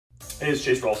Hey, it's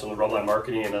Chase Ralston with RubLine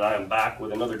Marketing, and I am back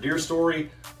with another deer story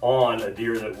on a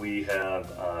deer that we have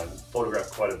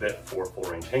photographed quite a bit for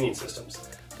full-range hanging systems.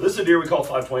 So this is a deer we call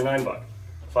 529 buck.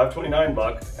 529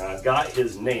 buck got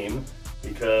his name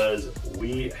because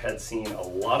we had seen a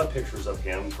lot of pictures of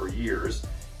him for years,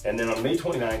 and then on May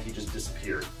 29th he just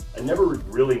disappeared. I never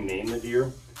really named the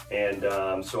deer, and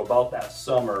so about that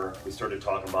summer we started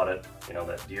talking about it,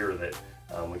 that deer that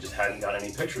we just hadn't got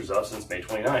any pictures of since May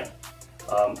 29th.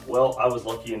 Well, I was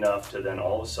lucky enough to then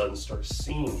all of a sudden start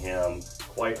seeing him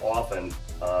quite often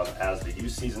as the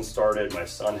youth season started. My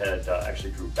son had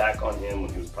actually drew back on him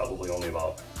when he was probably only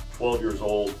about 12 years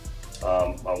old.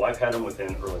 My wife had him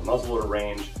within early muzzleloader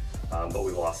range, but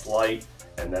we lost light,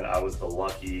 and then I was the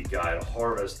lucky guy to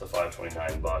harvest the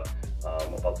 529 buck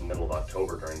about the middle of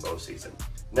October during bow season.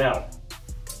 Now,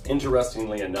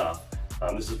 interestingly enough,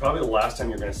 this is probably the last time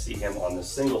you're going to see him on the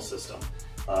single system.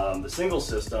 The single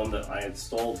system that I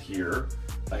installed here,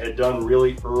 I had done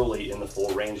really early in the full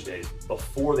range days,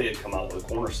 before they had come out with a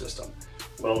corner system.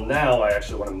 Well, now I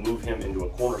actually want to move him into a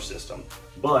corner system,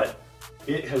 but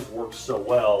it has worked so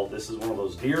well. This is one of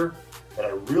those deer that I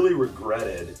really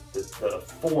regretted the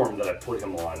form that I put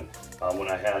him on when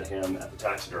I had him at the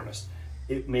taxidermist.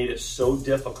 It made it so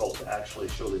difficult to actually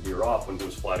show the deer off when he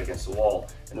was flat against the wall,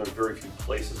 and there were very few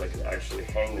places I could actually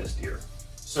hang this deer.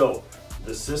 So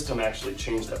the system actually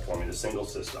changed that for me, the single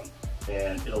system,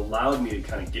 and it allowed me to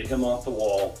kind of get him off the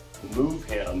wall, move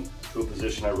him to a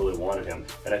position I really wanted him,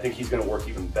 and I think he's going to work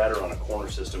even better on a corner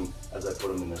system as I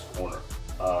put him in this corner.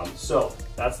 So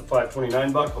that's the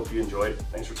 529 buck. Hope you enjoyed.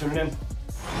 Thanks for tuning in.